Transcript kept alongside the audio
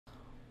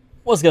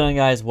What's going on,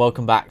 guys?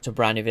 Welcome back to a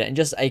brand new video, and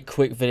just a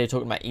quick video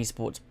talking about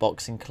Esports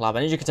Boxing Club.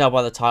 And as you can tell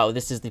by the title,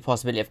 this is the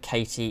possibility of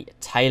Katie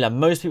Taylor,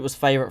 most people's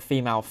favourite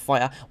female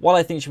fighter. While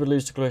I think she would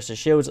lose to Clarissa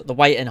Shields, the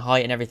weight and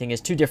height and everything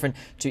is too different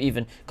to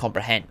even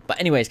comprehend. But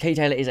anyways, Katie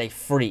Taylor is a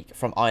freak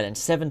from Ireland,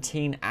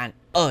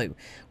 17-0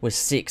 with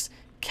 6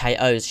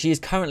 KOs. She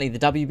is currently the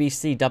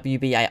WBC,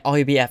 WBA,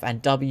 IBF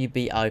and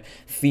WBO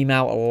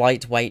female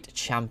lightweight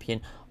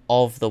champion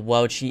of the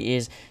world. She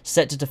is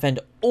set to defend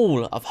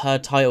all of her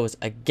titles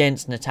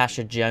against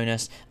Natasha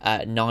Jonas,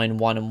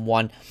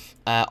 9-1-1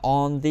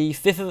 on the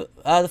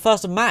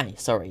 1st of May,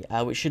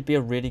 which should be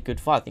a really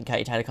good fight. I think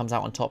Katie Taylor comes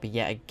out on top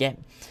yet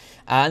again.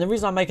 And the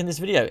reason I'm making this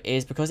video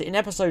is because in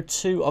episode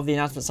 2 of the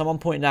announcement, someone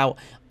pointed out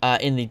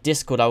in the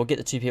Discord, I will get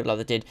the two people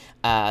that did.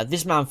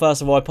 This man,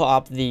 first of all, I put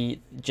up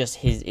just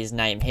his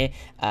name here,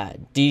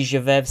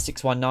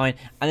 Djavev619,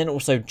 and then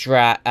also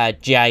Jay,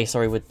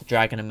 with the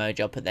dragon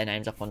emoji. I'll put their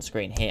names up on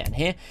screen here and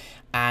here.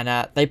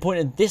 And they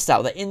pointed this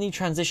out, that in the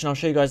transition, I'll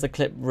show you guys the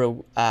clip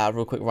real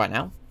quick right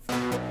now.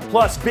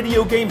 Plus,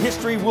 video game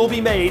history will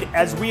be made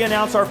as we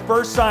announce our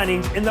first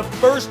signings in the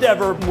first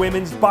ever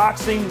women's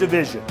boxing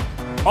division.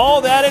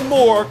 All that and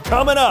more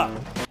coming up.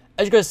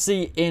 As you guys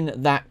see in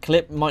that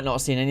clip, might not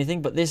have seen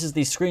anything, but this is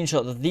the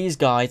screenshot that these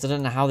guys, I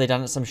don't know how they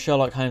done it, some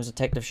Sherlock Holmes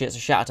detective shit, so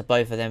shout out to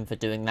both of them for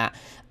doing that.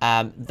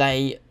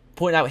 They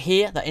point out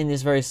here that in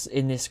this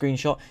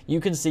screenshot, you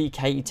can see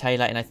Katie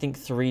Taylor in, I think,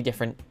 3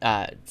 different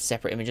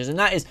separate images, and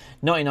that is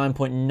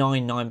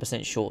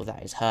 99.99% sure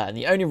that is her. And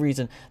the only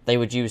reason they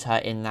would use her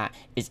in that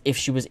is if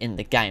she was in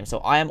the game. So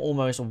I am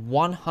almost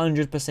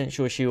 100%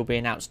 sure she will be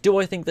announced. Do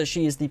I think that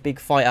she is the big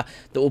fighter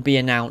that will be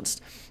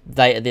announced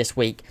later this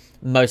week?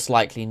 Most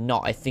likely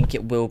not. I think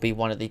it will be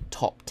one of the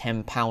top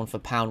 10 pound for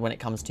pound when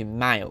it comes to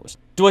males.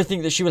 Do I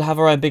think that she will have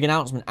her own big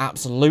announcement?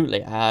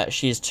 Absolutely.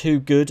 She is too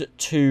good,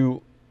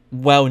 too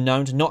well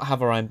known to not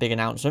have her own big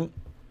announcement,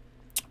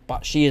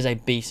 but she is a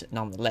beast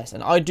nonetheless,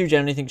 and I do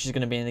generally think she's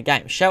going to be in the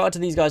game. Shout out to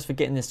these guys for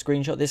getting this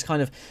screenshot. This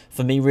kind of,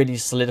 for me, really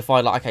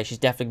solidified, like, okay, she's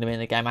definitely going to be in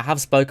the game. I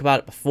have spoke about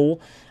it before,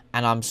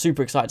 and I'm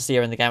super excited to see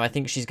her in the game. I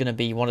think she's going to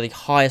be one of the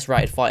highest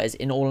rated fighters.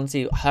 In all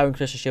honesty, her and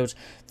Clarissa Shields,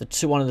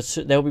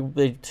 they'll be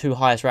the 2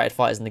 highest rated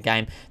fighters in the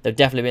game. They'll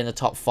definitely be in the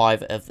top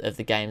 5 of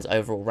the game's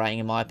overall rating,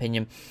 in my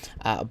opinion.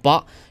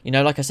 But, you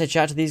know, like I said,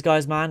 shout out to these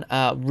guys, man.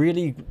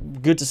 Really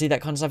good to see that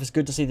kind of stuff. It's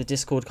good to see the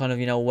Discord kind of,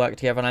 you know, work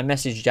together. And I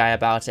messaged Jay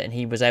about it, and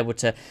he was able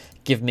to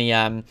give me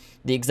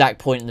the exact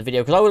point in the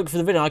video, because I looked for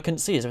the video and I couldn't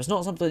see it. So it's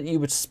not something that you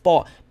would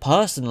spot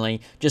personally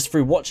just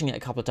through watching it a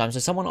couple of times. So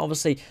someone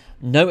obviously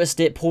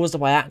noticed it, paused it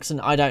by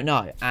accident, I don't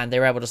know, and they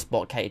were able to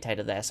spot Katie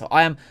Taylor there. So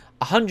I am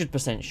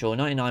 100% sure,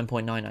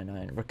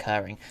 99.999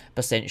 recurring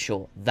 %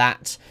 sure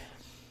that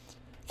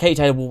Katie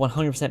Taylor will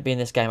 100% be in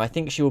this game. I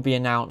think she will be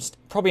announced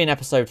probably in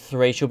episode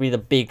 3. She'll be the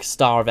big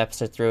star of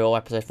episode 3 or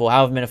episode 4.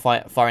 However many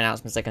fire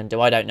announcements they can do,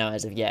 I don't know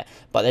as of yet.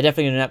 But they're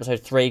definitely going to do episode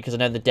 3, because I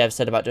know the dev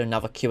said about doing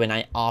another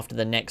Q&A after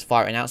the next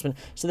fire announcement.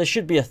 So there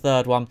should be a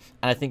 3rd one,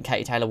 and I think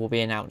Katie Taylor will be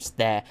announced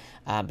there.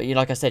 But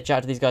like I said, shout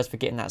out to these guys for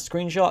getting that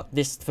screenshot.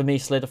 This, for me,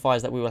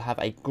 solidifies that we will have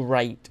a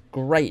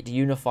great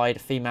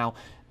unified female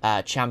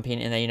champion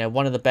in there. You know,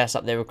 one of the best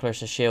up there with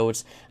Clarissa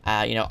Shields.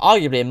 You know,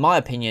 arguably, in my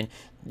opinion,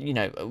 you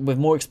know, with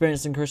more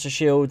experience than Clarissa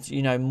Shields,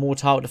 you know, more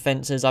title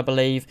defenses, I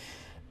believe.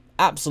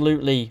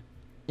 Absolutely,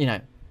 you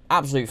know,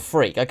 absolute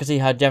freak. I could see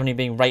her definitely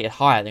being rated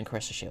higher than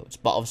Clarissa Shields,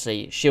 but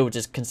obviously Shields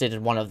is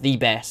considered one of the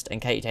best,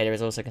 and Katie Taylor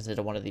is also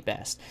considered one of the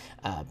best.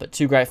 But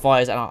 2 great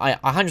fighters, and I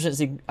 100%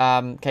 see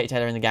Katie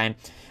Taylor in the game.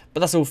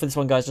 But that's all for this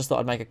one, guys. Just thought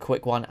I'd make a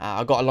quick one.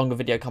 I've got a longer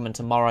video coming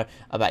tomorrow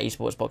about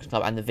Esports Boxing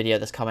Club, and the video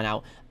that's coming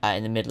out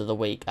in the middle of the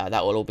week.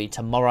 That will all be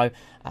tomorrow.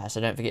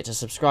 So don't forget to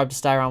subscribe to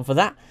stay around for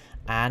that.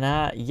 And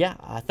yeah,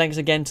 thanks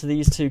again to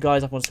these 2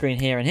 guys up on screen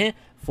here and here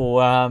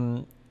for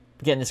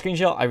getting the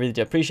screenshot. I really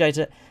do appreciate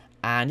it.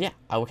 And yeah,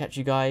 I will catch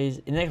you guys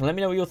in the next one. Let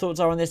me know what your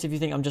thoughts are on this. If you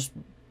think I'm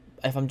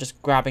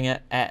just grabbing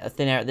it at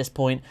thin air at this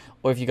point,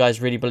 or if you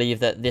guys really believe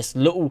that this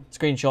little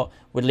screenshot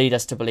would lead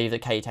us to believe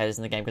that Katie Taylor's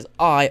in the game, because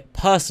I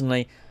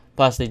personally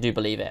do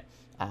believe it.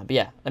 But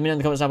yeah, let me know in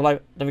the comments down below.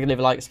 Don't forget to leave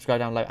a like, subscribe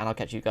down below, and I'll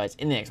catch you guys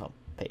in the next one.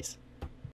 Peace.